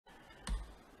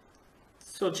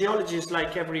So geology is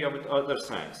like every other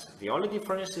science. The only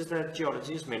difference is that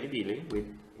geology is mainly dealing with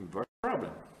inverse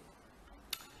problem.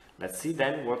 Let's see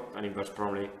then what an inverse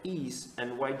problem is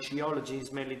and why geology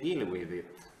is mainly dealing with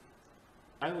it.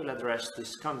 I will address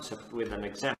this concept with an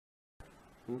example.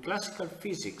 In classical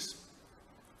physics,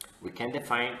 we can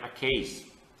define a case.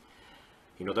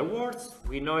 In other words,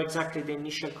 we know exactly the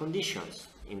initial conditions.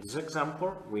 In this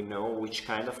example, we know which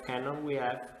kind of cannon we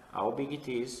have, how big it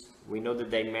is, we know the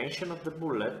dimension of the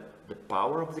bullet, the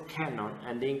power of the cannon,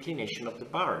 and the inclination of the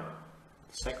barrel.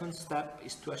 The second step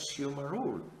is to assume a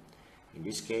rule. In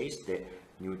this case, the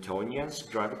Newtonian's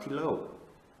gravity law.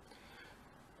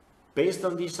 Based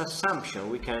on this assumption,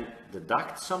 we can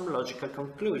deduct some logical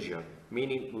conclusion,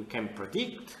 meaning we can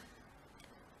predict,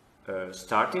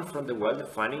 starting from the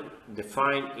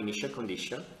well-defined initial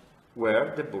condition,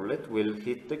 where the bullet will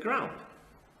hit the ground.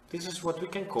 This is what we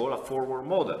can call a forward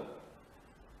model.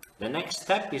 The next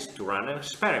step is to run an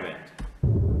experiment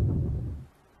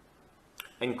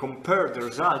and compare the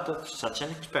result of such an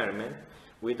experiment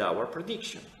with our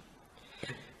prediction.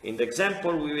 In the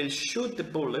example, we will shoot the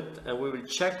bullet and we will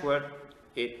check where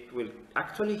it will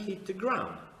actually hit the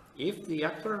ground. If the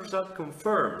actual result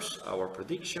confirms our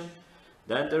prediction,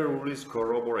 then the rule is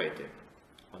corroborated.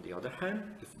 On the other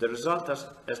hand, if the result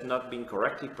has not been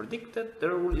correctly predicted, the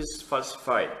rule is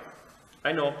falsified.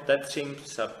 I know that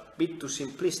seems a bit too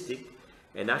simplistic,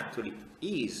 and actually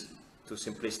is too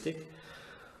simplistic,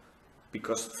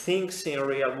 because things in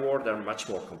real world are much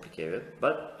more complicated,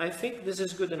 but I think this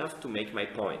is good enough to make my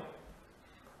point,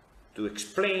 to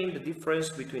explain the difference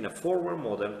between a forward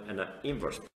model and an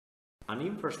inverse problem. An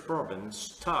inverse problem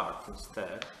starts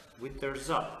instead with the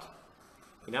result.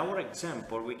 In our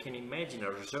example, we can imagine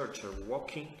a researcher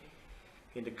walking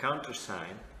in the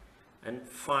countryside and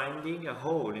finding a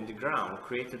hole in the ground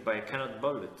created by a cannon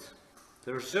bullet.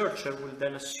 The researcher will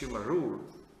then assume a rule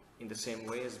in the same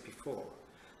way as before.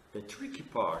 The tricky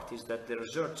part is that the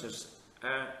researchers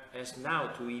has now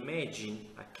to imagine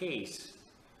a case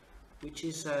which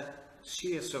is a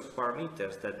series of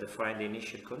parameters that define the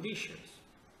initial conditions.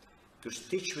 To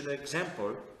stitch with the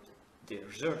example, the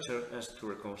researcher has to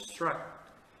reconstruct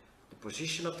the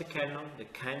position of the cannon, the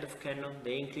kind of cannon,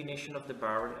 the inclination of the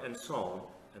barrel, and so on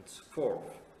and so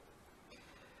forth.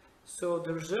 So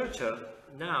the researcher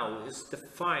now is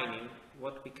defining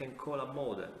what we can call a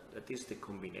model, that is the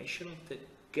combination of the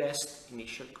guessed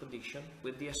initial condition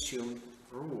with the assumed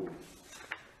rule.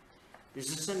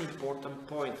 This is an important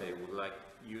point I would like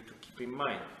you to keep in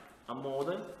mind. A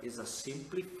model is a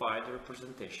simplified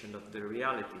representation of the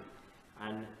reality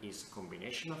and is a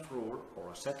combination of rules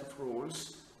or a set of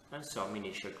rules and some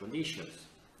initial conditions,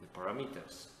 the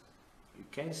parameters. You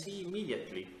can see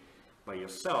immediately by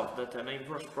yourself that an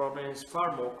inverse problem is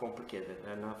far more complicated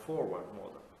than a forward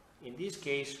model. In this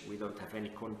case, we don't have any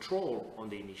control on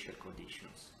the initial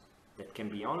conditions. That can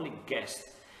be only guessed,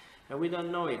 and we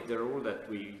don't know if the rule that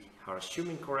we are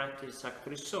assuming correct is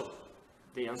actually so.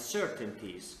 The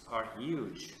uncertainties are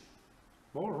huge.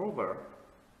 Moreover,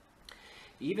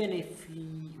 even if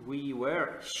we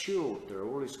were sure the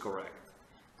rule is correct,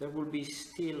 there will be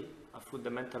still a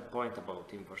fundamental point about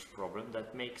inverse problem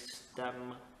that makes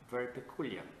them very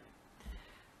peculiar.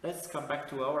 Let's come back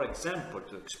to our example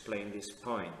to explain this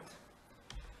point.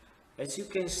 As you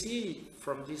can see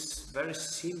from this very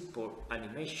simple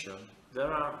animation,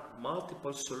 there are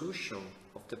multiple solutions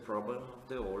of the problem of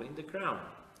the hole in the ground.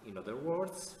 In other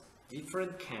words,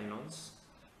 different cannons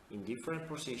in different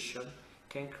positions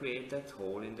can create that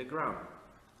hole in the ground.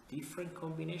 Different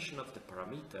combination of the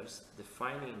parameters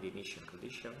defining the initial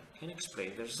condition can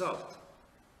explain the result.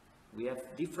 We have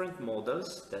different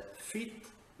models that fit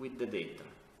with the data.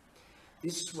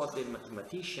 This is what the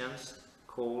mathematicians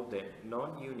call the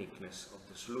non-uniqueness of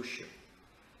the solution.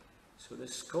 So the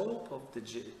scope of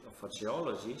a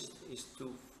geologist is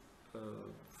to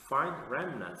find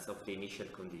remnants of the initial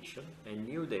condition and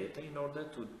new data in order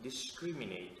to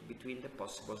discriminate between the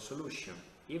possible solution,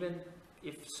 even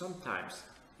if sometimes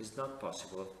it's not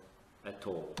possible at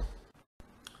all.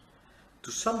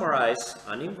 To summarize,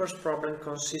 an inverse problem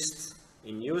consists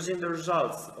in using the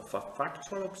results of a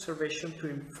factual observation to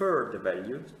infer the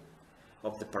values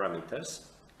of the parameters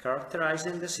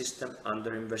characterizing the system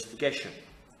under investigation.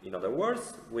 In other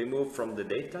words, we move from the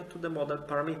data to the model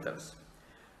parameters.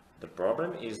 The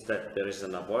problem is that there is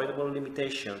an avoidable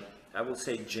limitation, I would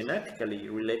say genetically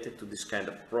related to this kind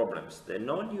of problems, the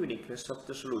non-uniqueness of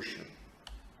the solution.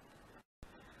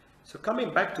 So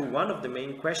coming back to one of the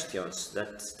main questions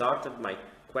that started my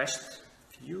quest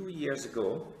a few years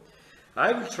ago,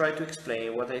 I will try to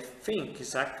explain what I think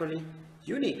is actually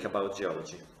unique about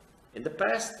geology. In the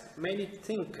past, many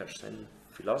thinkers and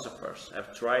philosophers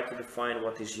have tried to define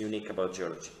what is unique about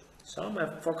geology. Some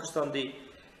have focused on the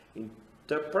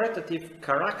interpretative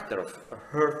character of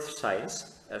earth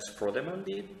science, as Frodeman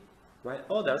did, while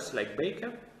others, like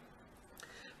Baker,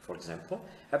 for example,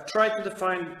 have tried to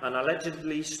define an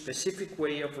allegedly specific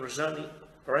way of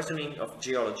reasoning of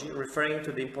geology, referring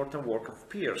to the important work of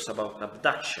Peirce about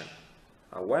abduction.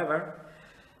 However,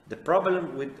 the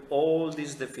problem with all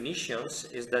these definitions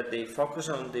is that they focus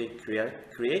on the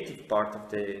creative part of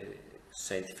the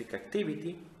scientific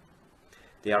activity.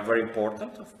 They are very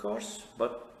important, of course,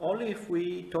 but only if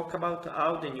we talk about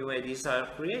how the new ideas are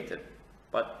created.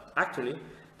 But actually,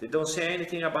 they don't say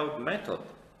anything about method.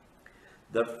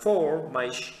 Therefore, my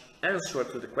answer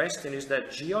to the question is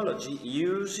that geology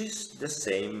uses the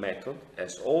same method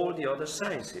as all the other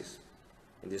sciences.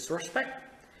 In this respect,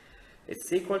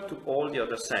 it's equal to all the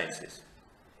other sciences.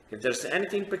 If there's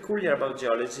anything peculiar about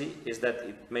geology, is that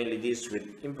it mainly deals with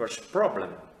inverse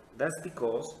problem. That's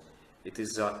because it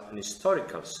is an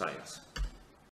historical science.